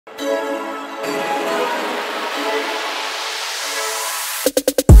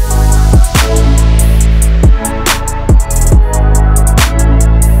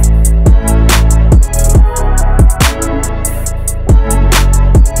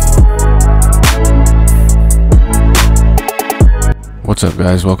What's up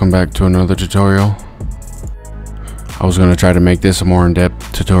guys, welcome back to another tutorial. I was going to try to make this a more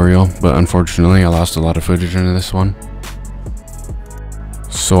in-depth tutorial, but unfortunately I lost a lot of footage into this one.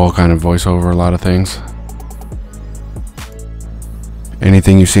 So I'll kind of voice over a lot of things.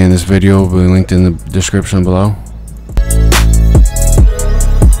 Anything you see in this video will be linked in the description below.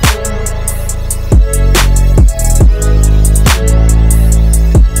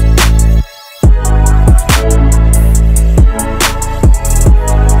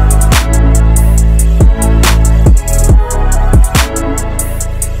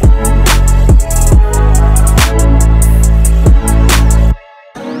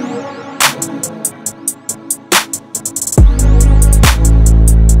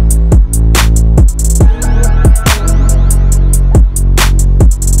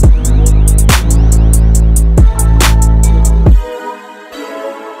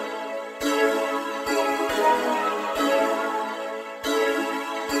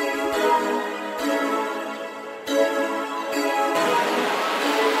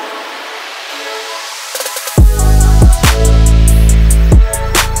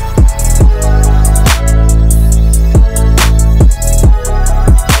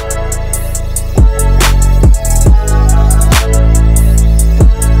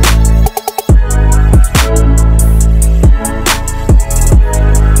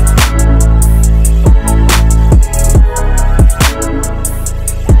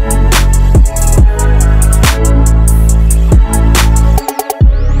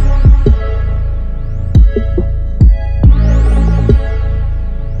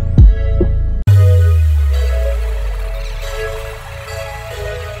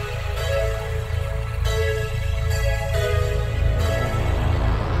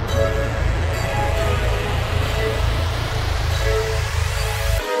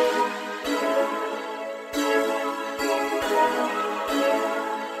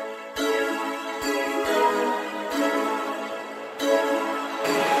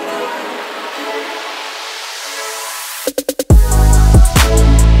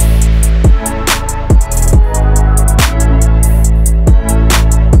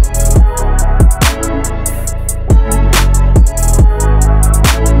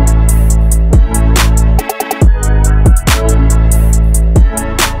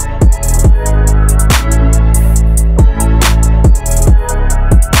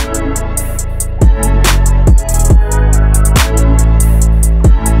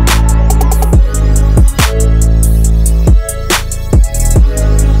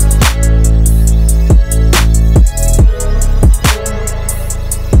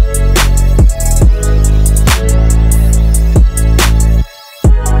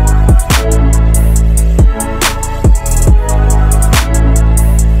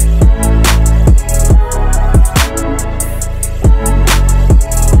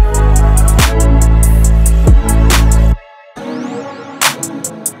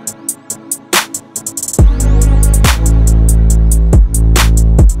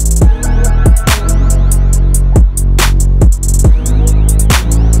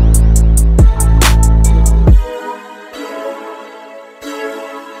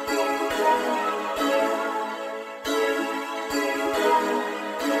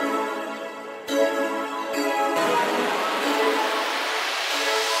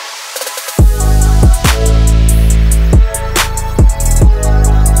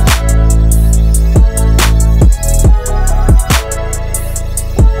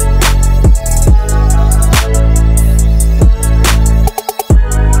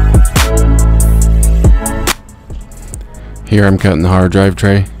 Here I'm cutting the hard drive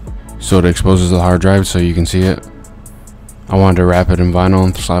tray so it exposes the hard drive so you can see it. I wanted to wrap it in vinyl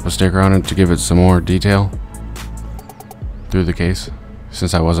and slap a sticker on it to give it some more detail through the case,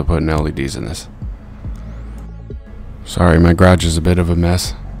 since I wasn't putting LEDs in this. Sorry, my garage is a bit of a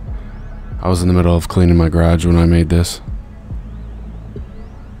mess. I was in the middle of cleaning my garage when I made this.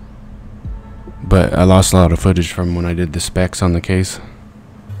 But I lost a lot of footage from when I did the specs on the case.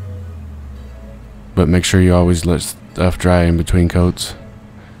 But make sure you always let stuff dry in between coats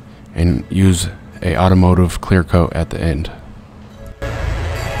and use a automotive clear coat at the end.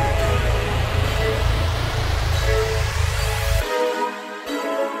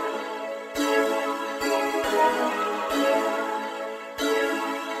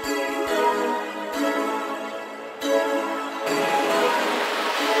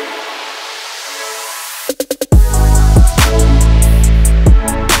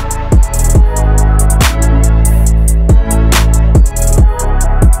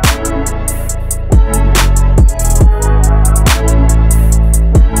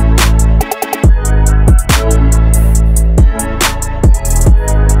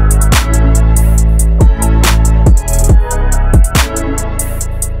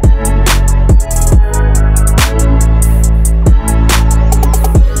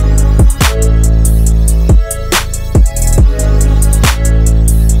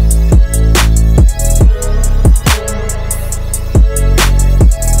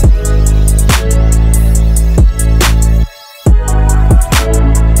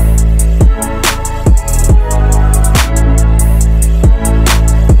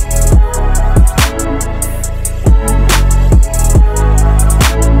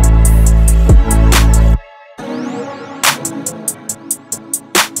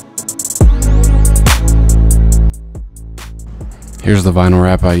 Here's the vinyl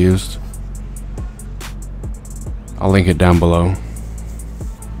wrap I used. I'll link it down below.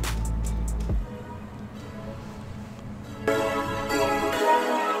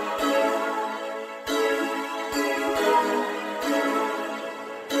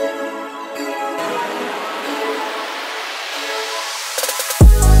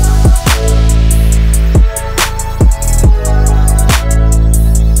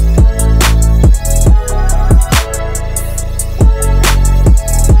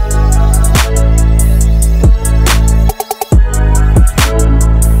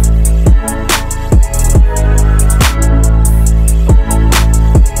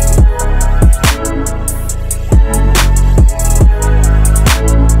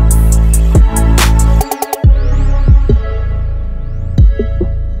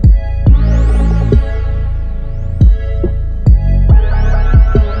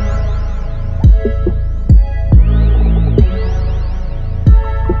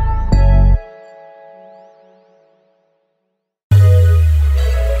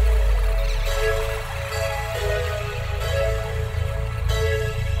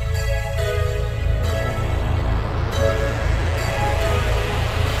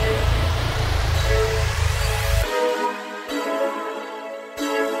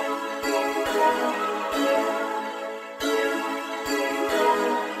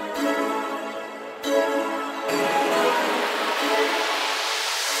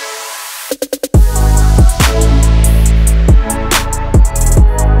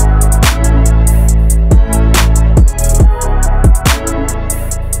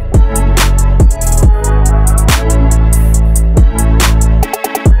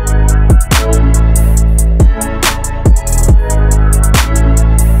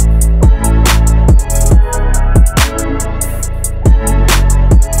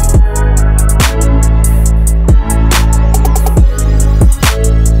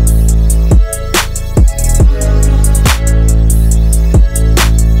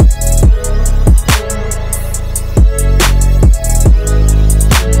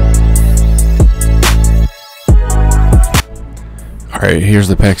 Alright, here's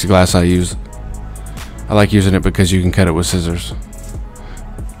the Plexiglas I use. I like using it because you can cut it with scissors.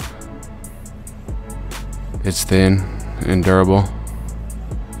 It's thin and durable.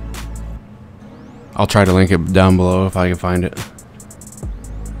 I'll try to link it down below if I can find it.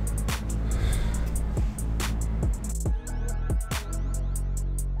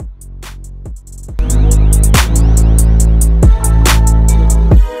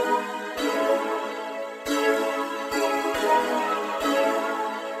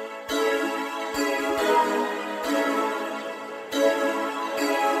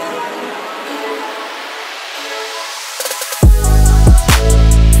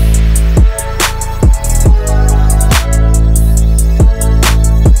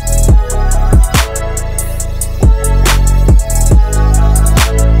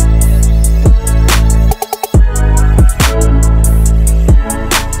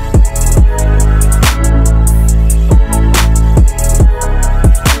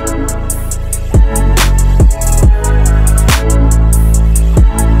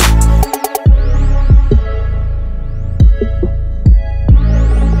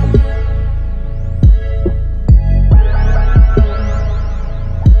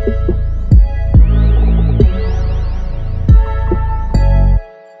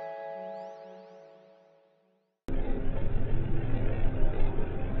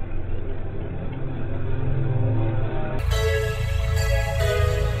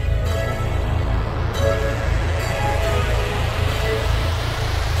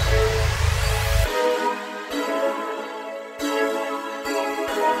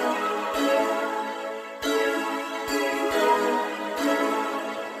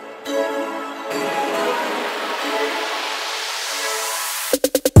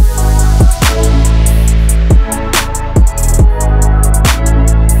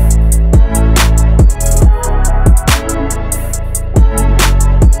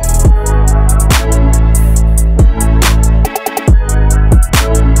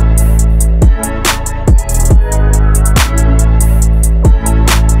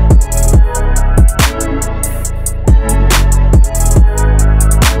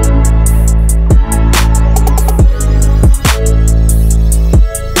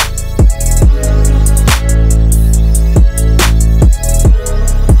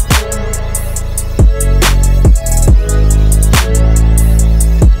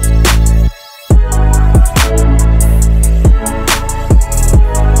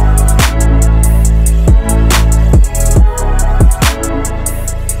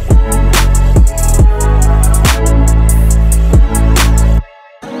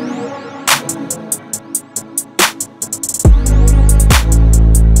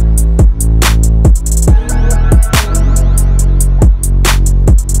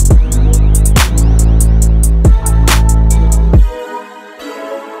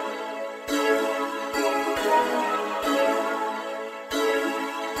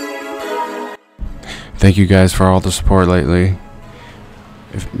 Thank you guys for all the support lately.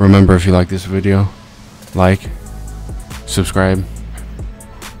 Remember, if you like this video, like, subscribe,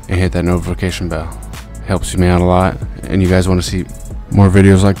 and hit that notification bell. Helps me out a lot. And you guys want to see more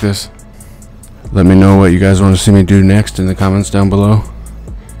videos like this? Let me know what you guys want to see me do next in the comments down below.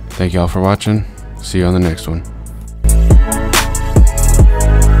 Thank y'all for watching. See you on the next one.